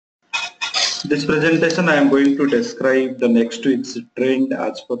This presentation I am going to describe the next week's trend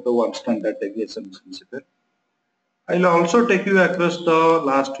as per the one standard deviation principle. I will also take you across the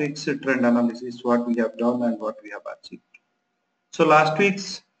last week's trend analysis, what we have done and what we have achieved. So last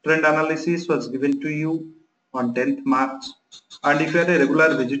week's trend analysis was given to you on 10th March, and if you are a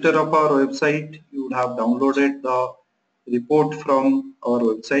regular visitor of our website, you would have downloaded the report from our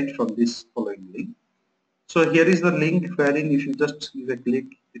website from this following link. So here is the link wherein if you just give a click,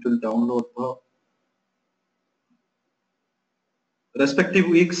 it will download the respective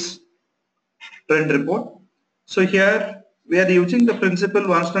week's trend report. So here we are using the principle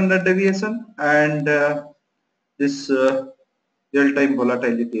one standard deviation and this real-time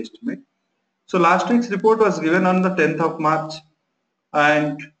volatility estimate. So last week's report was given on the 10th of March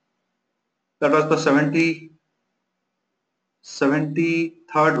and that was the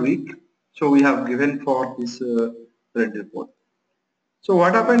 73rd week. So we have given for this trend report. So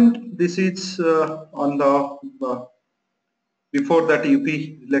what happened? This is on the before that UP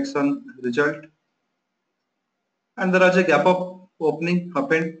election result, and there was a gap up opening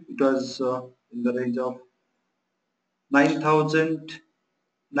happened. It was in the range of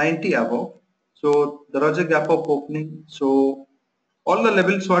 9,090 above. So there was a gap up opening. So all the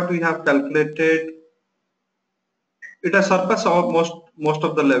levels what we have calculated, it has surpassed most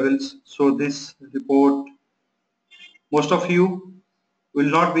of the levels. So this report, most of you will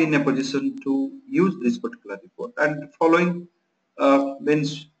not be in a position to use this particular report. And following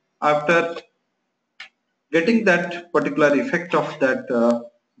means after getting that particular effect of that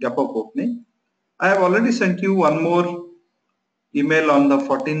gap up opening, I have already sent you one more email on the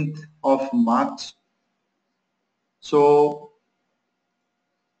 14th of March. So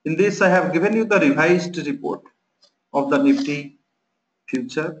in this I have given you the revised report of the Nifty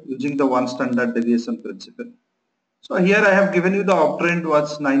future using the one standard deviation principle. So here I have given you the uptrend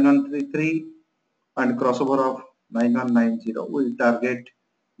was 9133 and crossover of 9190 will target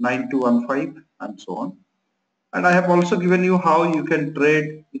 9215 and so on. And I have also given you how you can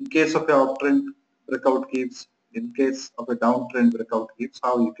trade in case of a uptrend breakout gives, in case of a downtrend breakout gives,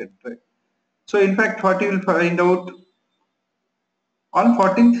 how you can trade. So in fact what you will find out on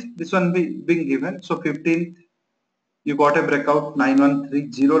 14th this one being given, so 15th you got a breakout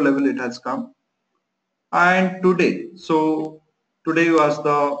 9130 level it has come, and today, so today was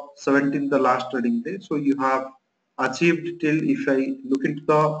the 17th, the last trading day, so you have achieved till, if I look into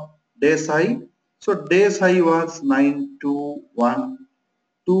the day's high, so day's high was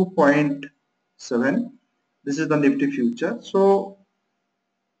 9212.7. This is the Nifty future. So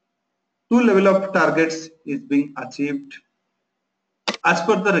two level of targets is being achieved as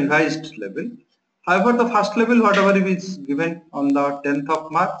per the revised level. However, the first level, whatever is given on the 10th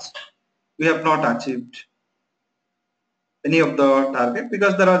of March, we have not achieved any of the target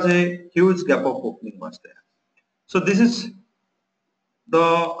because there was a huge gap of opening was there. So this is the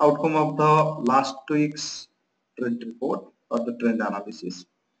outcome of the last week's trend report or the trend analysis.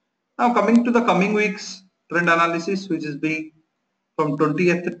 Now coming to the coming week's trend analysis, which is being from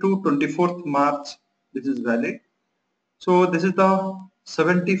 20th to 24th March, this is valid. So this is the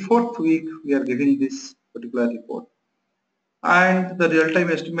 74th week we are giving this particular report, and the real-time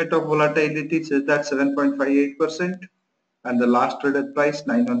estimate of volatility says that 7.58% and the last traded price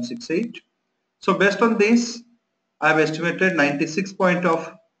 9168. So based on this, I have estimated 96 point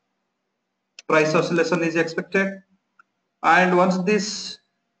of price oscillation is expected, and once this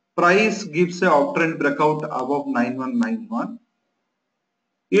price gives a uptrend breakout above 9191,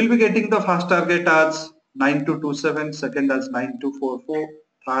 you will be getting the first target as 9227, second as 9244,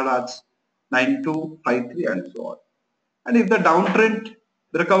 third as 9253 and so on. And if the downtrend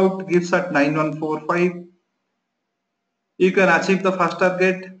breakout gives at 9145, you can achieve the first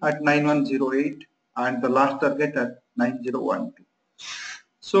target at 9108 and the last target at 9012.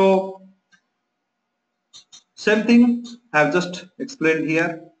 So same thing I have just explained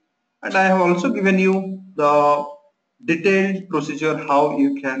here, and I have also given you the detailed procedure how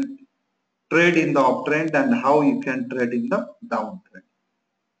you can trade in the uptrend and how you can trade in the downtrend.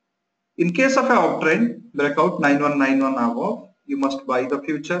 In case of a uptrend breakout 9191 above, you must buy the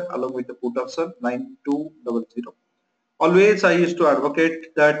future along with the put option 9200. Always I used to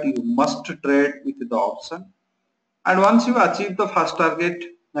advocate that you must trade with the option, and once you achieve the first target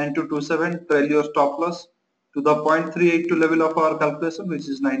 9227, trail your stop loss to the 0.382 level of our calculation, which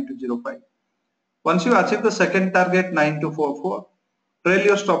is 9205. Once you achieve the second target 9244, trail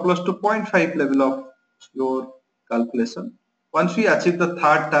your stop loss to 0.5 level of your calculation. Once we achieve the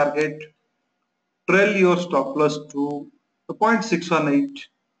third target, trail your stop loss to the 0.618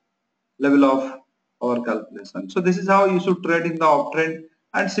 level of our calculation. So this is how you should trade in the uptrend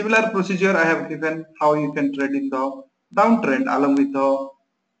And similar procedure I have given how you can trade in the downtrend along with the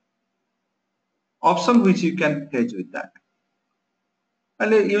option which you can hedge with that.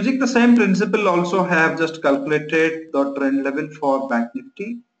 And using the same principle also I have just calculated the trend level for Bank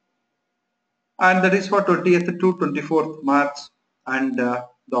Nifty, and that is for 20th to 24th March, and the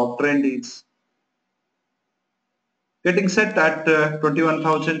uptrend is getting set at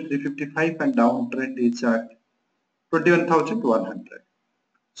 21,355 and downtrend is at 21,100.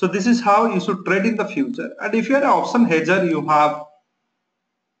 So this is how you should trade in the future. And if you are an option hedger, you have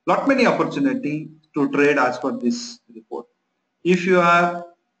lot many opportunity to trade as per this report. If you are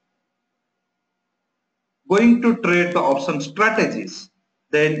going to trade the option strategies,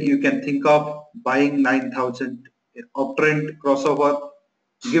 then you can think of buying 9,000 uptrend crossover.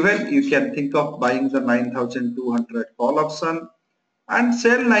 Given you can think of buying the 9,200 call option and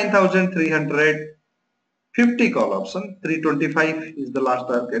sell 9,350 call option. 325 is the last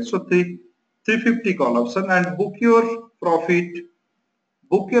target, so 350 call option, and book your profit.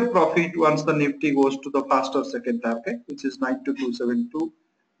 Book your profit once the Nifty goes to the first or second target, which is 92272,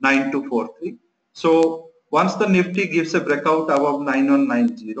 9243. So once the Nifty gives a breakout above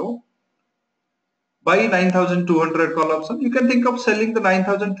 9190, buy 9,200 call option. You can think of selling the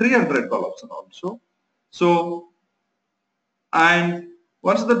 9,300 call option also. So, and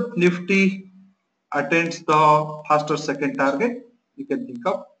once the Nifty attains the first or second target, you can think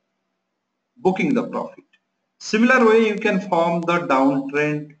of booking the profit. Similar way you can form the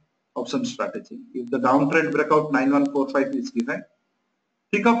downtrend option strategy. If the downtrend breakout 9145 is given,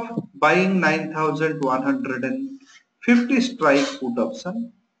 think of buying 9,150 strike put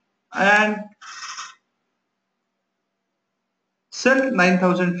option and sell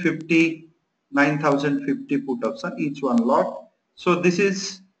 9,050 put option, each one lot. So this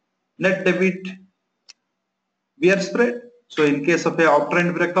is net debit bear spread. So in case of a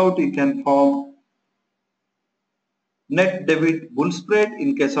uptrend breakout, you can form net debit bull spread.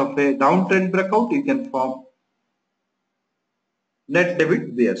 In case of a downtrend breakout, you can form net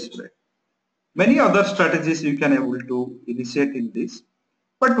debit bear spread. Many other strategies you can able to initiate in this,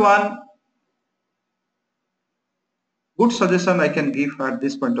 but one good suggestion I can give at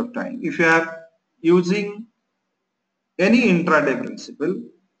this point of time, if you are using any intraday principle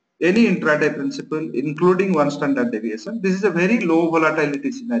including one standard deviation, this is a very low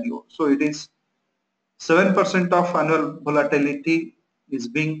volatility scenario. So it is 7% of annual volatility is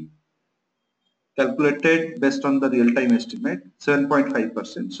being calculated based on the real-time estimate,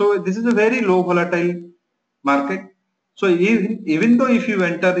 7.5%. So this is a very low volatile market. So even though if you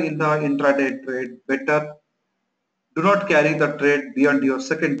enter in the intraday trade, better do not carry the trade beyond your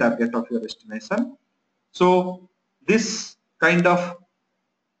second target of your estimation. So this kind of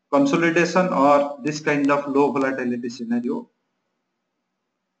consolidation or this kind of low volatility scenario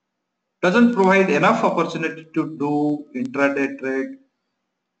doesn't provide enough opportunity to do intraday trade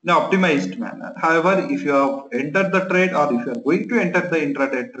in an optimized manner. However, if you have entered the trade or if you are going to enter the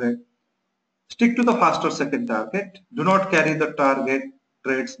intraday trade, stick to the first or second target. Do not carry the target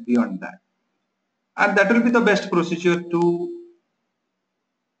trades beyond that. And that will be the best procedure to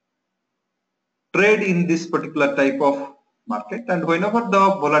trade in this particular type of market. And whenever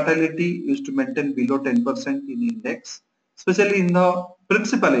the volatility is to maintain below 10% in index, especially in the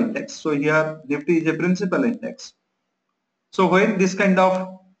principal index. So here Nifty is a principal index. So when this kind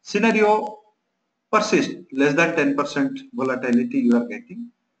of scenario persists, less than 10% volatility you are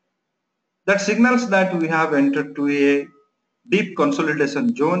getting, that signals that we have entered to a deep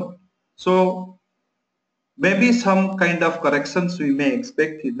consolidation zone. So maybe some kind of corrections we may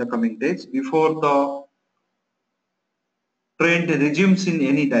expect in the coming days before the trend resumes in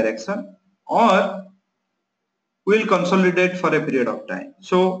any direction, or will consolidate for a period of time.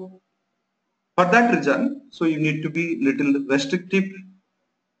 So for that reason, so you need to be little restrictive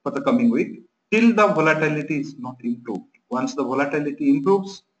for the coming week till the volatility is not improved. Once the volatility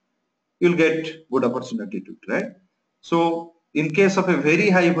improves, you'll get good opportunity to trade. So in case of a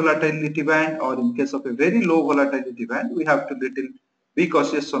very high volatility band or in case of a very low volatility band, we have to little be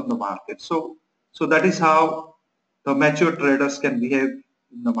cautious on the market. So that is how the mature traders can behave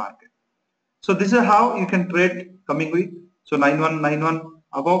in the market. So this is how you can trade coming week. So 9191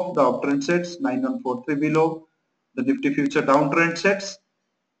 above the uptrend sets, 9143 below the Nifty future downtrend sets.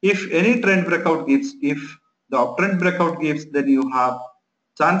 If any trend breakout gives, if the uptrend breakout gives, then you have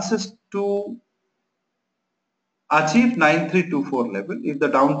chances to achieve 9324 level. If the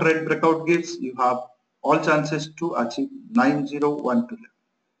downtrend breakout gives, you have all chances to achieve 9012 level.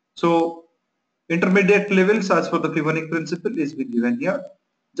 So intermediate levels as per the Fibonacci principle is being given here.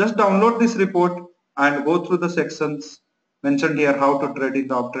 Just download this report and go through the sections mentioned here how to trade in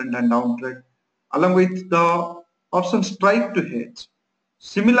the uptrend and downtrend, along with the option strike to hedge.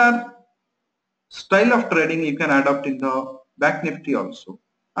 Similar style of trading you can adopt in the back Nifty also.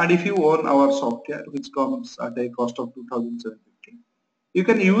 And if you own our software, which comes at a cost of 2,750, you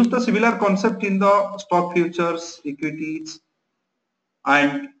can use the similar concept in the stock futures, equities,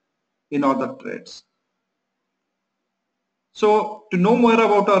 and in other trades. So to know more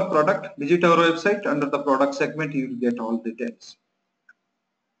about our product, visit our website. Under the product segment, you will get all details.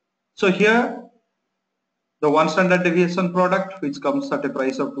 So here, the one standard deviation product, which comes at a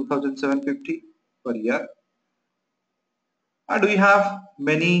price of 2,750 per year. And we have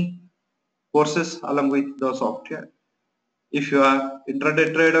many courses along with the software. If you are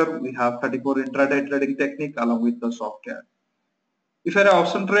intraday trader, we have 34 intraday trading technique along with the software. If you are an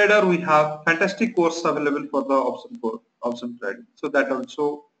option trader, we have fantastic course available for the option trading. So that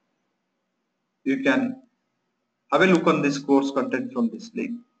also you can have a look on this course content from this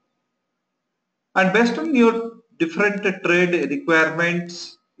link. And based on your different trade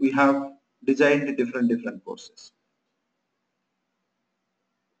requirements, we have designed different courses.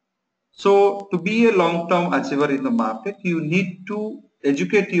 So to be a long-term achiever in the market, you need to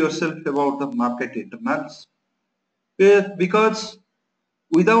educate yourself about the market internals. Because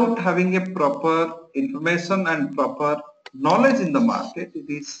without having a proper information and proper knowledge in the market, it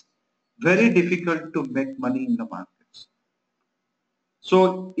is very difficult to make money in the markets.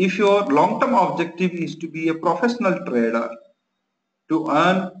 So if your long-term objective is to be a professional trader, to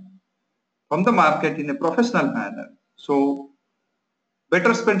earn from the market in a professional manner, so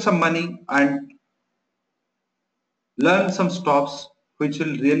better spend some money and learn some stops which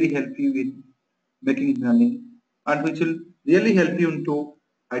will really help you in making money and which will really help you to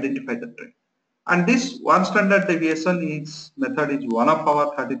identify the trend. And this one standard deviation method is one of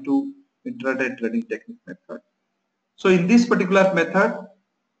our 32 intraday trading technique method. So in this particular method,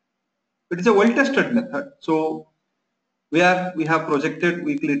 it is a well-tested method. So where we have projected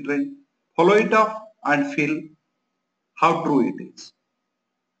weekly trend, follow it up and feel how true it is.